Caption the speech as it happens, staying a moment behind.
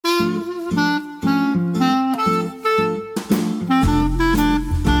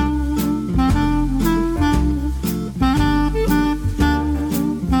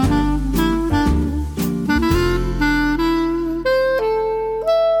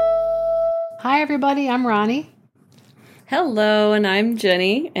Hi, everybody. I'm Ronnie. Hello, and I'm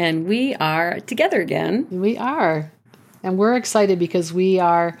Jenny, and we are together again. We are. And we're excited because we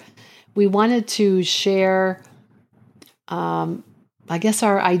wanted to share,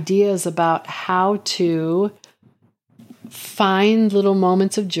 our ideas about how to find little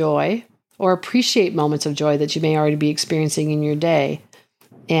moments of joy or appreciate moments of joy that you may already be experiencing in your day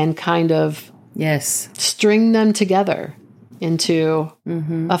and kind of string them together into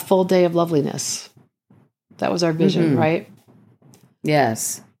a full day of loveliness. That was our vision, right?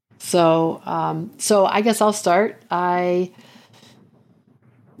 Yes. So I guess I'll start.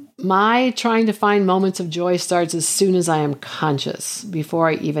 My trying to find moments of joy starts as soon as I am conscious, before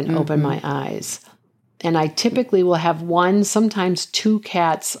I even open my eyes. And I typically will have one, sometimes two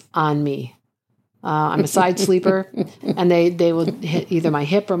cats on me. I'm a side sleeper, and they will hit either my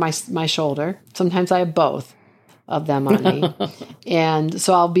hip or my shoulder. Sometimes I have both of them on me. And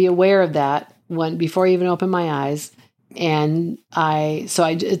so I'll be aware of that before I even open my eyes. And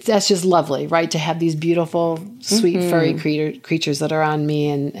that's just lovely, right? To have these beautiful, sweet, furry creatures that are on me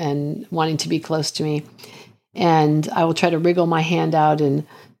and wanting to be close to me. And I will try to wriggle my hand out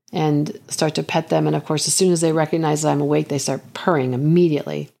and start to pet them. And of course, as soon as they recognize that I'm awake, they start purring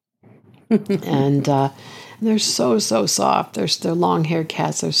immediately. And they're so soft. They're long-haired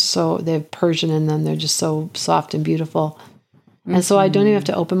cats. They have Persian in them. They're just so soft and beautiful. And so I don't even have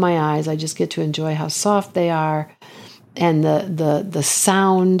to open my eyes. I just get to enjoy how soft they are. And the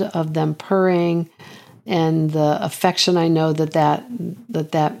sound of them purring and the affection I know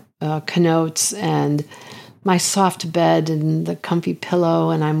that connotes, and my soft bed and the comfy pillow,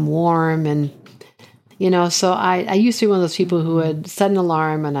 and I'm warm. And, so I used to be one of those people who would set an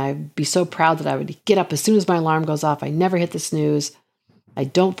alarm, and I'd be so proud that I would get up as soon as my alarm goes off. I never hit the snooze. I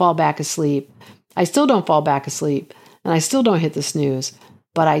don't fall back asleep. I still don't fall back asleep, and I still don't hit the snooze.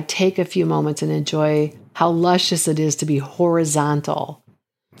 But I take a few moments and enjoy how luscious it is to be horizontal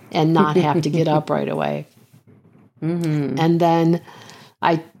and not have to get up right away. And then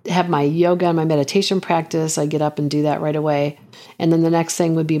I have my yoga and my meditation practice. I get up and do that right away. And then the next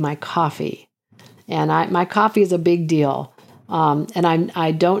thing would be my coffee. And my coffee is a big deal. And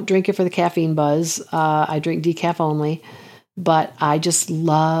I don't drink it for the caffeine buzz. I drink decaf only. But I just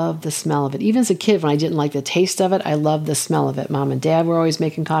love the smell of it. Even as a kid, when I didn't like the taste of it, I loved the smell of it. Mom and Dad were always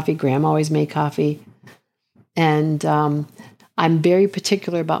making coffee. Grandma always made coffee. And I'm very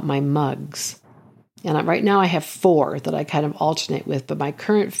particular about my mugs. And right now I have 4 that I kind of alternate with. But my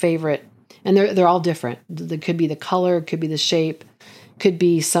current favorite, and they're all different. There could be the color, could be the shape, could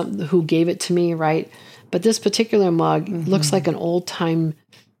be who gave it to me, right? But this particular mug looks like an old-time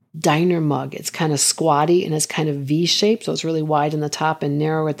diner mug. It's kind of squatty and it's kind of V-shaped, so it's really wide in the top and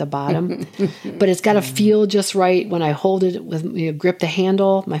narrow at the bottom. But it's got to feel just right when I hold it grip the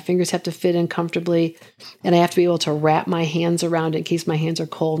handle. My fingers have to fit in comfortably, and I have to be able to wrap my hands around it in case my hands are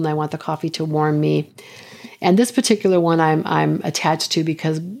cold and I want the coffee to warm me. And this particular one I'm attached to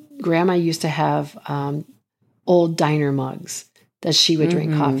because Grandma used to have old diner mugs that she would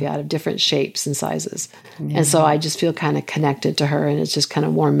drink coffee out of, different shapes and sizes. Yeah. And so I just feel kind of connected to her, and it's just kind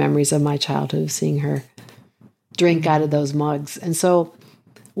of warm memories of my childhood of seeing her drink out of those mugs. And so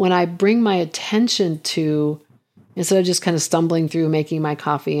when I bring my attention to, instead of just kind of stumbling through making my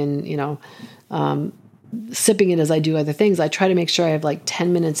coffee and, sipping it as I do other things, I try to make sure I have like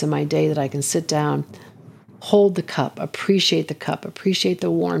 10 minutes in my day that I can sit down, hold the cup, appreciate the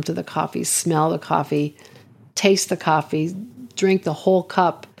warmth of the coffee, smell the coffee, taste the coffee, drink the whole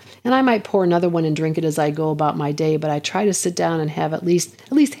cup. And I might pour another one and drink it as I go about my day, but I try to sit down and have at least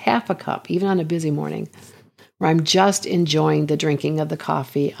half a cup, even on a busy morning, where I'm just enjoying the drinking of the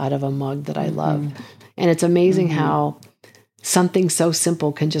coffee out of a mug that I love. And it's amazing how something so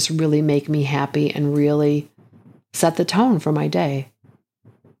simple can just really make me happy and really set the tone for my day.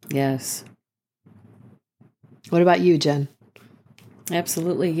 Yes. What about you, Jen?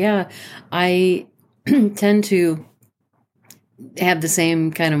 Absolutely. Yeah. I tend to have the same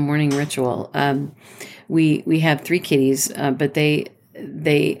kind of morning ritual. We have 3 kitties, but they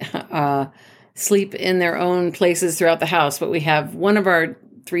sleep in their own places throughout the house. But we have one of our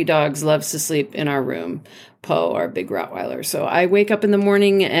 3 dogs loves to sleep in our room, Poe, our big Rottweiler. So I wake up in the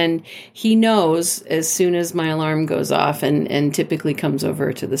morning and he knows as soon as my alarm goes off and typically comes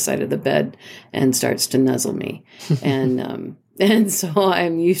over to the side of the bed and starts to nuzzle me. And And so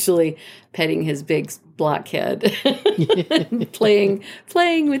I'm usually petting his big blockhead and playing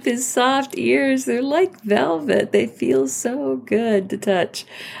with his soft ears. They're like velvet. They feel so good to touch.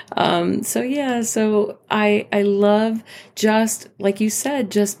 So I love, just like you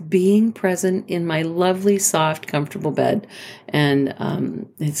said, just being present in my lovely, soft, comfortable bed. And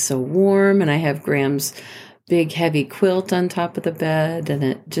it's so warm, and I have Graham's big, heavy quilt on top of the bed, and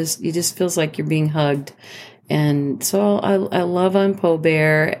it just feels like you're being hugged. And so I love on Poe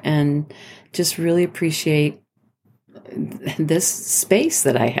Bear, and just really appreciate this space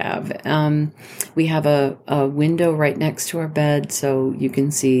that I have. We have a window right next to our bed, so you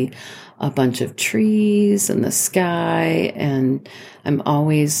can see a bunch of trees and the sky, and I'm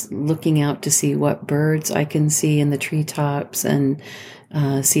always looking out to see what birds I can see in the treetops, and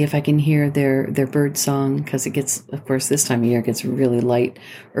see if I can hear their bird song, because it gets, of course, this time of year it gets really light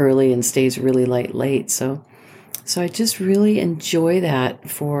early and stays really light late. So I just really enjoy that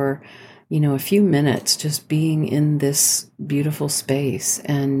for, a few minutes, just being in this beautiful space.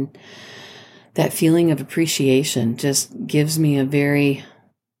 And that feeling of appreciation just gives me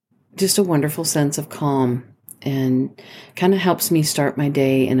just a wonderful sense of calm, and kind of helps me start my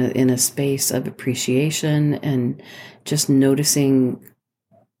day in a space of appreciation, and just noticing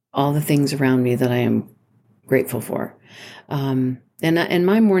all the things around me that I am grateful for. And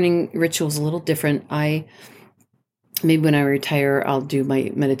my morning ritual is a little different. Maybe when I retire, I'll do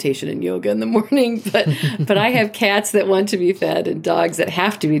my meditation and yoga in the morning, but I have cats that want to be fed, and dogs that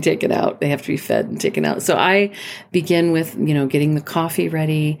have to be taken out. They have to be fed and taken out. So I begin with, getting the coffee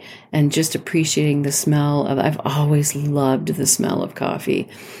ready, and just appreciating the smell of, I've always loved the smell of coffee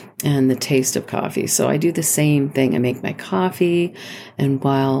and the taste of coffee. So I do the same thing. I make my coffee, and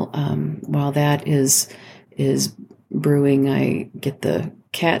while that is brewing, I get the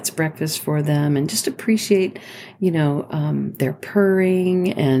cat's breakfast for them, and just appreciate, their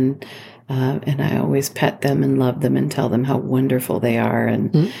purring, and I always pet them and love them and tell them how wonderful they are.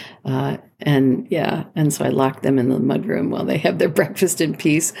 And so I lock them in the mudroom while they have their breakfast in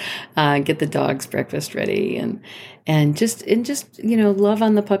peace, get the dog's breakfast ready, and just love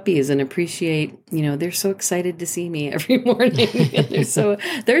on the puppies, and appreciate, they're so excited to see me every morning. And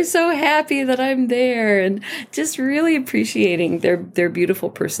they're so happy that I'm there, and just really appreciating their beautiful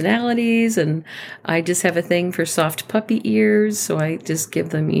personalities. And I just have a thing for soft puppy ears, so I just give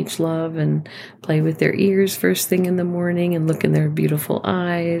them each love and play with their ears first thing in the morning, and look in their beautiful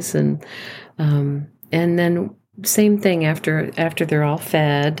eyes. And then same thing after they're all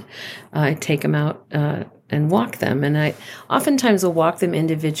fed, I take them out and walk them. And I oftentimes will walk them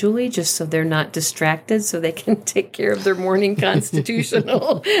individually, just so they're not distracted, so they can take care of their morning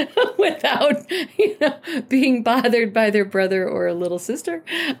constitutional without, being bothered by their brother or a little sister.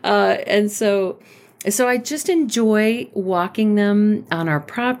 So I just enjoy walking them on our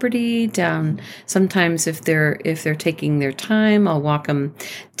property down. Sometimes if they're taking their time, I'll walk them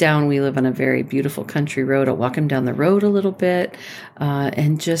down. We live on a very beautiful country road. I'll walk them down the road a little bit,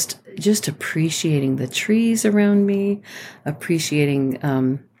 and just appreciating the trees around me, appreciating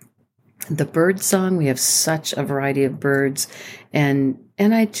the bird song. We have such a variety of birds, and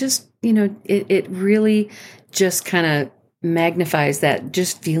I just, it really just kind of magnifies that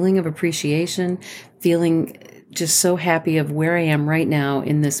just feeling of appreciation, feeling just so happy of where I am right now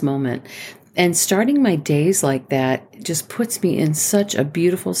in this moment. And starting my days like that just puts me in such a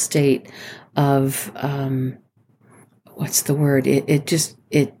beautiful state of, what's the word? It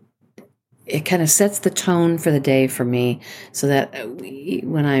kind of sets the tone for the day for me, so that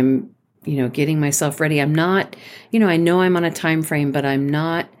when I'm, getting myself ready, I'm not, I know I'm on a time frame, but I'm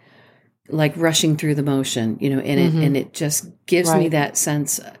not like rushing through the motion, and it just gives me that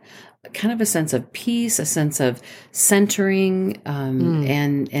sense, kind of a sense of peace, a sense of centering,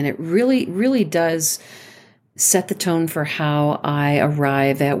 and it really, really does set the tone for how I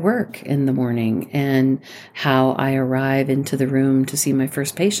arrive at work in the morning, and how I arrive into the room to see my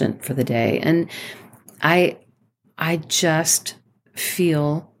first patient for the day. And I just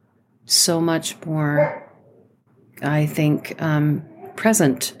feel so much more, I think,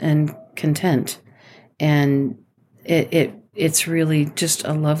 present and content. And it's really just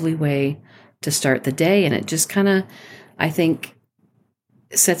a lovely way to start the day. And it just kind of, I think,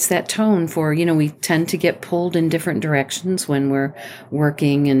 sets that tone for, we tend to get pulled in different directions when we're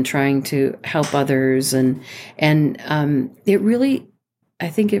working and trying to help others. And it really, I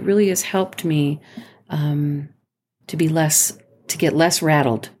think it really has helped me to get less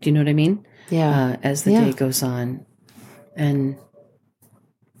rattled. Do you know what I mean? Yeah. As the day goes on. And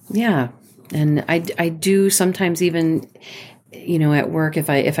yeah. And I do sometimes even, at work, if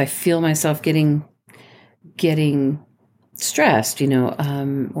I feel myself getting stressed,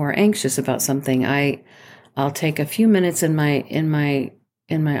 or anxious about something, I'll take a few minutes in my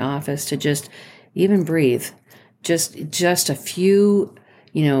office to just even breathe. Just a few,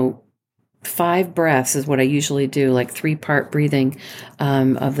 5 breaths is what I usually do, like 3-part breathing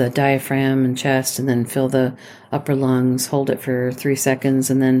of the diaphragm and chest, and then fill the upper lungs, hold it for 3 seconds,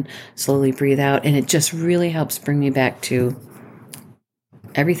 and then slowly breathe out. And it just really helps bring me back to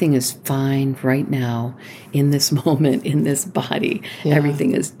everything is fine right now in this moment, in this body. Yeah.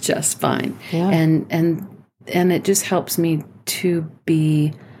 Everything is just fine. Yeah. And it just helps me to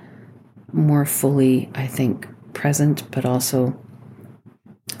be more fully, I think, present, but also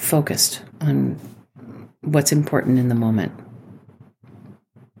focused on what's important in the moment.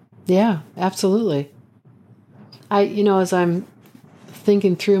 Yeah, absolutely. As I'm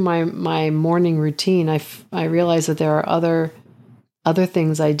thinking through my morning routine, I realize that there are other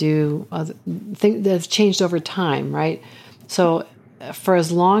things I do, things that have changed over time, right? So for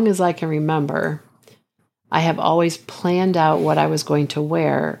as long as I can remember, I have always planned out what I was going to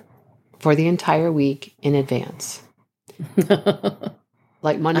wear for the entire week in advance.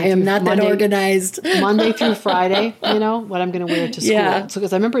 Like Monday. I am not that organized. Monday through Friday, what I'm going to wear to school. Yeah. So,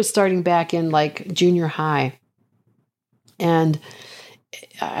 because I remember it starting back in like junior high, and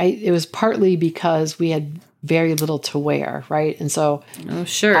it was partly because we had very little to wear, right? And so,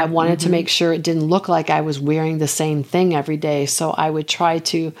 I wanted to make sure it didn't look like I was wearing the same thing every day. So I would try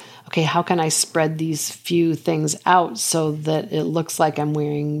to, how can I spread these few things out so that it looks like I'm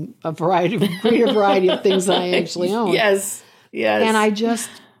wearing a greater variety of things than I actually own? Yes. Yes. And I just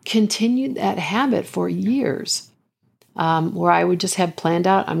continued that habit for years, where I would just have planned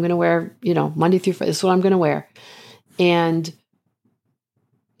out, I'm going to wear, Monday through Friday, this is what I'm going to wear. And,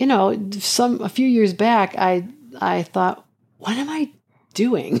 a few years back, I thought, what am I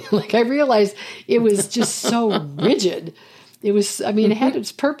doing? Like, I realized it was just so rigid. It was, it had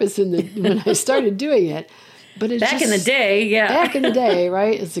its purpose when I started doing it, but it's back in the day, yeah. Back in the day,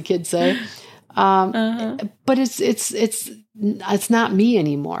 right? As the kids say. But it's not me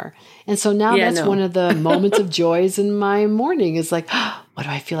anymore. And so now that's one of the moments of joys in my morning is like, what do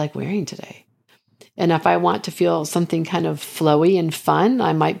I feel like wearing today? And if I want to feel something kind of flowy and fun,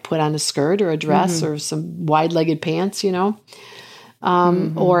 I might put on a skirt or a dress or some wide-legged pants, or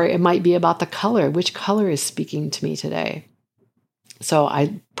it might be about the color. Which color is speaking to me today? So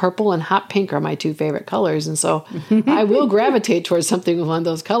purple and hot pink are my 2 favorite colors. And so I will gravitate towards something with one of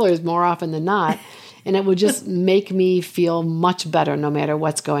those colors more often than not. And it will just make me feel much better no matter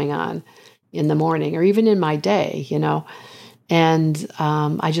what's going on in the morning or even in my day, And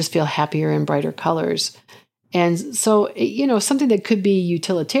I just feel happier in brighter colors. And so, something that could be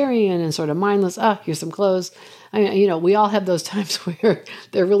utilitarian and sort of mindless, here's some clothes. We all have those times where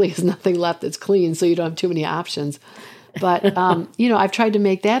there really is nothing left that's clean, so you don't have too many options. But, I've tried to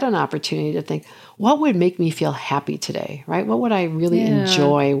make that an opportunity to think, what would make me feel happy today, right? What would I really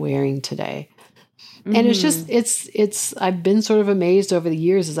enjoy wearing today? And it's I've been sort of amazed over the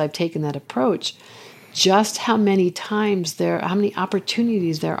years as I've taken that approach, just how many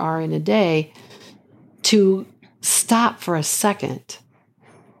opportunities there are in a day to stop for a second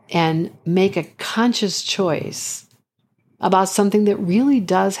and make a conscious choice about something that really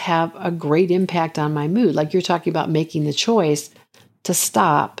does have a great impact on my mood. Like you're talking about making the choice to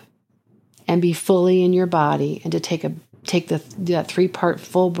stop and be fully in your body and to take that 3-part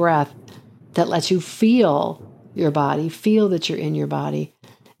full breath that lets you feel your body, feel that you're in your body,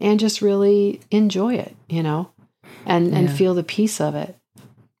 and just really enjoy it, and feel the peace of it.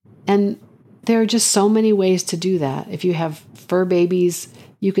 And there are just so many ways to do that. If you have fur babies,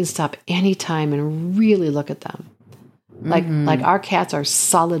 you can stop anytime and really look at them. Like our cats are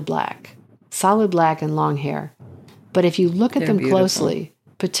solid black and long hair. But if you look at them closely,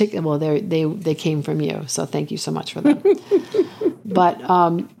 they came from you. So thank you so much for them.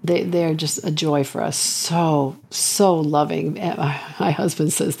 But they're just a joy for us. So loving. My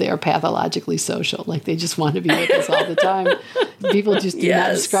husband says they are pathologically social. Like they just want to be with us all the time. People just do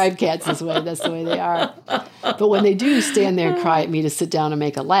not describe cats this way. That's the way they are. But when they do stand there and cry at me to sit down and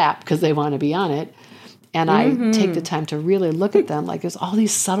make a lap because they want to be on it, and I take the time to really look at them, like there's all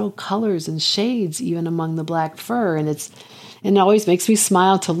these subtle colors and shades even among the black fur, and it always makes me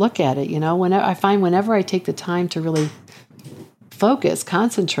smile to look at it. Whenever I take the time to really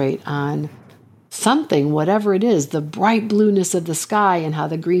concentrate on something, whatever it is, the bright blueness of the sky and how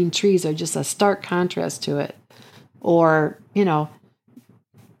the green trees are just a stark contrast to it. Or,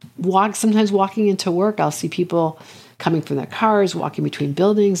 sometimes walking into work, I'll see people coming from their cars, walking between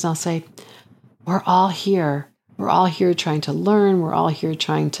buildings, and I'll say, we're all here. We're all here trying to learn. We're all here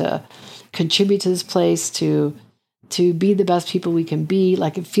trying to contribute to this place, to to be the best people we can be,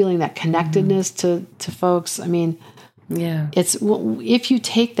 like feeling that connectedness to folks. I mean, yeah, it's if you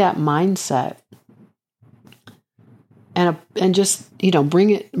take that mindset and just bring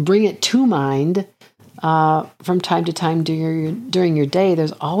it to mind from time to time during your day.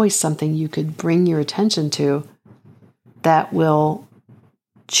 There's always something you could bring your attention to that will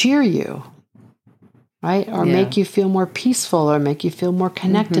cheer you, right? Or make you feel more peaceful, or make you feel more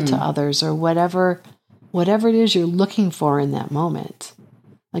connected to others, or whatever it is you're looking for in that moment.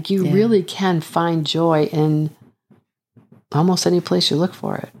 Like you really can find joy in almost any place you look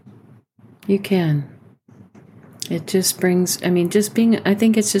for it. You can. It just brings, I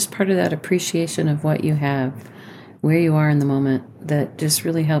think it's just part of that appreciation of what you have, where you are in the moment, that just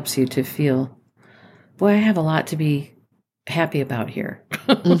really helps you to feel, boy, I have a lot to be happy about here.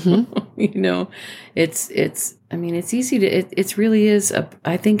 It's easy to, it really is,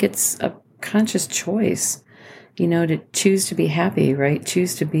 I think it's a conscious choice, to choose to be happy, right?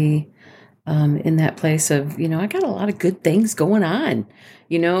 Choose to be in that place of, I got a lot of good things going on,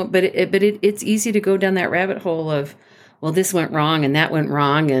 but it's easy to go down that rabbit hole of, well, this went wrong and that went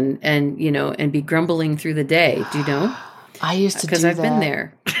wrong, and be grumbling through the day. Do you know? I used to do that. Because I've been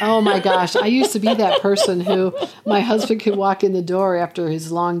there. Oh my gosh. I used to be that person who my husband could walk in the door after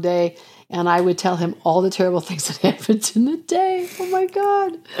his long day, and I would tell him all the terrible things that happened in the day. Oh my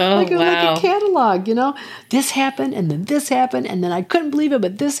God. Like a catalog, this happened, and then this happened, and then I couldn't believe it,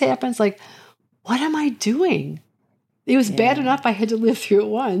 but this happens. Like, what am I doing? It was bad enough I had to live through it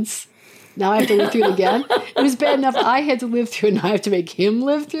once. Now I have to live through it again. It was bad enough I had to live through it, and I have to make him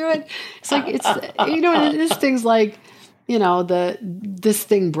live through it. It's like, it's things like, this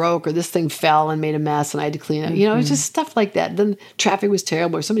thing broke, or this thing fell and made a mess and I had to clean it. It's just stuff like that. Then traffic was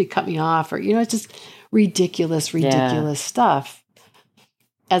terrible, or somebody cut me off, or, it's just ridiculous stuff.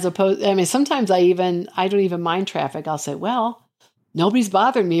 As opposed, sometimes I don't even mind traffic. I'll say, well, nobody's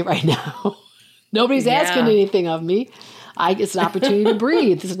bothering me right now. Nobody's asking anything of me. It's an opportunity to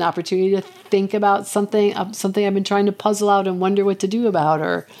breathe. It's an opportunity to think about something I've been trying to puzzle out and wonder what to do about,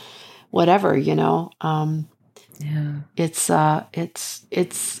 or whatever, It's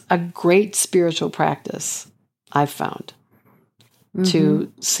a great spiritual practice, I've found,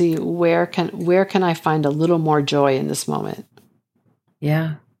 to see where can I find a little more joy in this moment.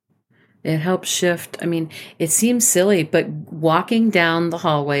 Yeah. It helps shift. It seems silly, but walking down the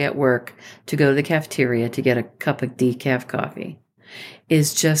hallway at work to go to the cafeteria to get a cup of decaf coffee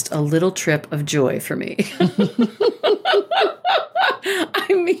is just a little trip of joy for me.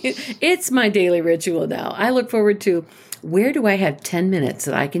 It's my daily ritual now. I look forward to, where do I have 10 minutes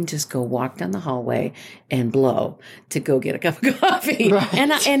that I can just go walk down the hallway and blow to go get a cup of coffee? Right.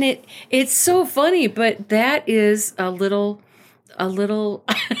 And it's so funny, but that is a little a little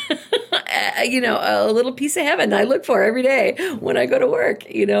piece of heaven I look for every day when I go to work,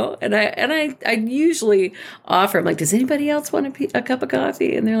 and I usually offer, I'm like, does anybody else want a cup of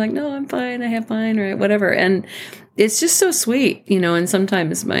coffee? And they're like, no, I'm fine. I have mine, or whatever. And it's just so sweet, and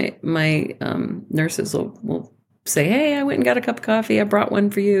sometimes my nurses will say, hey, I went and got a cup of coffee. I brought one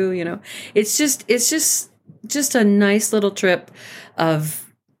for you. It's just a nice little trip of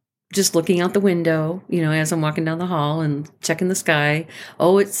just looking out the window, as I'm walking down the hall and checking the sky.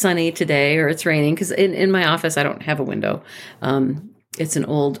 Oh, it's sunny today, or it's raining. Because in my office, I don't have a window. It's an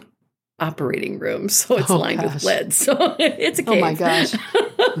old operating room, so it's lined with lead. So it's a cave. Oh my gosh.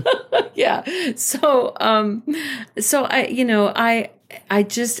 Yeah. So I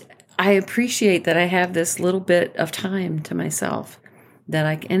appreciate that I have this little bit of time to myself,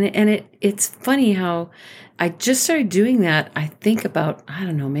 that it's funny how I just started doing that, I think about, I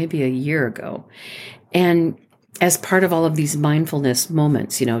don't know, maybe a year ago. And as part of all of these mindfulness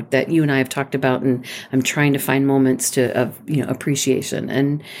moments, that you and I have talked about, and I'm trying to find moments of appreciation.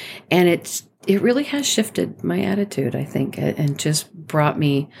 And it really has shifted my attitude, I think, and just brought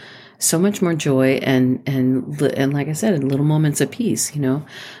me so much more joy and like I said, little moments of peace.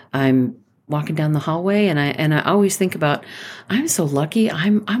 I'm walking down the hallway, and I always think about, I'm so lucky.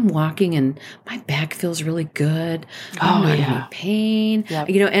 I'm walking and my back feels really good. I'm not in any pain. Yep.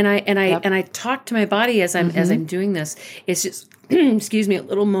 And I talk to my body as I'm doing this. It's just excuse me, a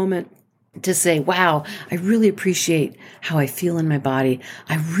little moment to say, wow, I really appreciate how I feel in my body.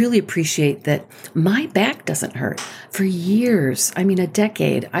 I really appreciate that my back doesn't hurt. For years, a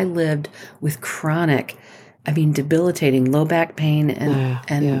decade, I lived with chronic debilitating low back pain and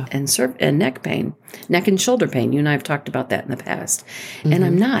neck pain, neck and shoulder pain. You and I have talked about that in the past, and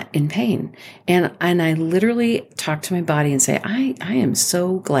I'm not in pain. And I literally talk to my body and say, I am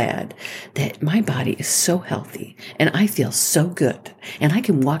so glad that my body is so healthy, and I feel so good, and I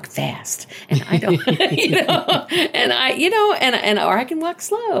can walk fast, and I don't, or I can walk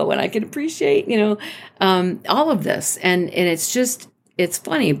slow, and I can appreciate, all of this, and it's just. It's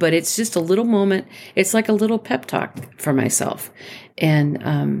funny, but it's just a little moment. It's like a little pep talk for myself. And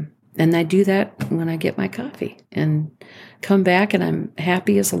I do that when I get my coffee and come back, and I'm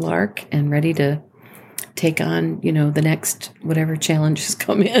happy as a lark and ready to take on, the next whatever challenges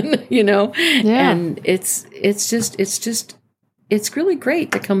come in, Yeah. And it's really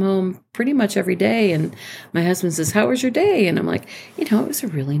great to come home pretty much every day. And my husband says, "How was your day?" And I'm like, it was a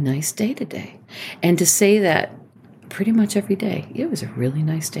really nice day today. And to say that pretty much every day, it was a really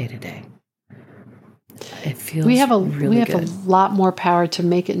nice day today. It feels we have a lot more power to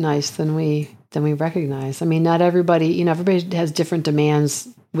make it nice than we recognize. I mean, not everybody, everybody has different demands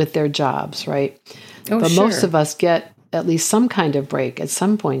with their jobs, right? But sure. Most of us get at least some kind of break at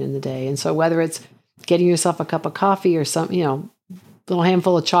some point in the day. And so whether it's getting yourself a cup of coffee or some, little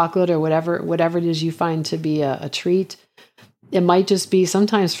handful of chocolate or whatever it is you find to be a treat. It might just be,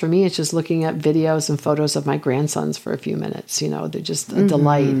 sometimes for me, it's just looking at videos and photos of my grandsons for a few minutes. They're just a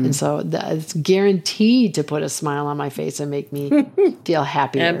delight. And so it's guaranteed to put a smile on my face and make me feel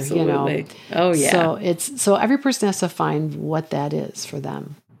happier. Absolutely. Oh, yeah. So every person has to find what that is for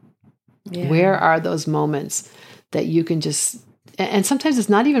them. Yeah. Where are those moments that you can just, and sometimes it's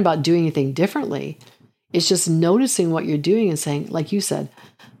not even about doing anything differently. It's just noticing what you're doing and saying, like you said,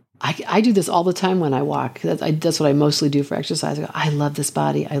 I do this all the time when I walk. That's what I mostly do for exercise. I love this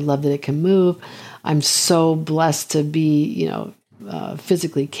body. I love that it can move. I'm so blessed to be,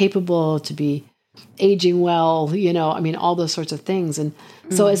 physically capable, to be aging well, all those sorts of things. And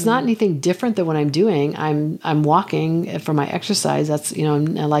so it's not anything different than what I'm doing. I'm walking for my exercise. That's, I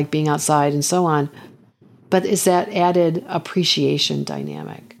like being outside and so on. But it's that added appreciation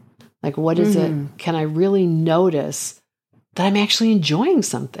dynamic. Like, what is it? Can I really notice that I'm actually enjoying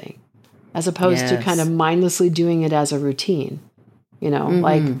something, as opposed to kind of mindlessly doing it as a routine,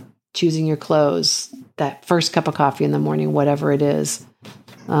 like choosing your clothes, that first cup of coffee in the morning, whatever it is,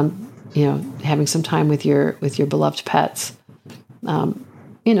 having some time with your beloved pets. So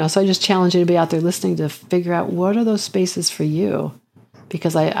I just challenge you to be out there listening to figure out what are those spaces for you,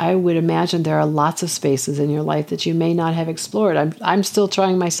 because I would imagine there are lots of spaces in your life that you may not have explored. I'm still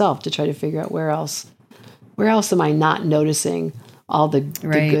trying myself to try to figure out where else am I not noticing all the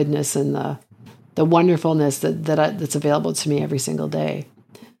goodness and the wonderfulness that's available to me every single day.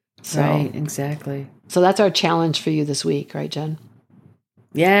 So, right, exactly. So that's our challenge for you this week, right, Jen?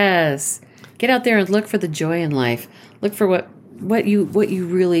 Yes. Get out there and look for the joy in life. Look for what you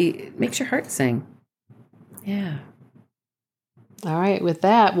really makes your heart sing. Yeah. All right. With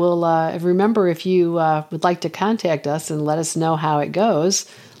that, we'll remember, if you would like to contact us and let us know how it goes,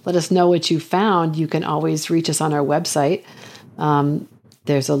 let us know what you found, you can always reach us on our website.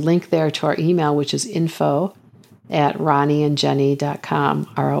 There's a link there to our email, which is info@ronnieandjennie.com,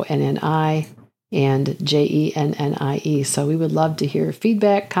 RONNI and JENNIE. So we would love to hear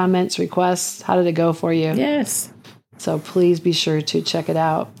feedback, comments, requests. How did it go for you? Yes. So please be sure to check it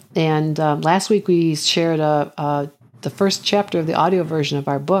out. And last week we shared the first chapter of the audio version of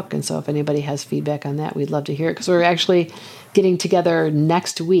our book. And so if anybody has feedback on that, we'd love to hear it, because we're actually getting together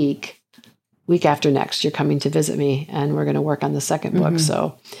next week after next. You're coming to visit me, and we're going to work on the second book.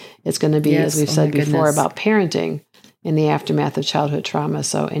 So it's going to be, as we've said before, about parenting in the aftermath of childhood trauma.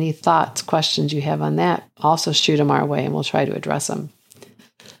 So any thoughts, questions you have on that, also shoot them our way and we'll try to address them.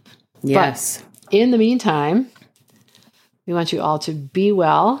 Yes. But in the meantime, we want you all to be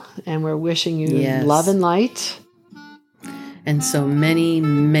well, and we're wishing you love and light. And so many,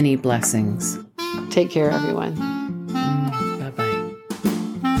 many blessings. Take care, everyone.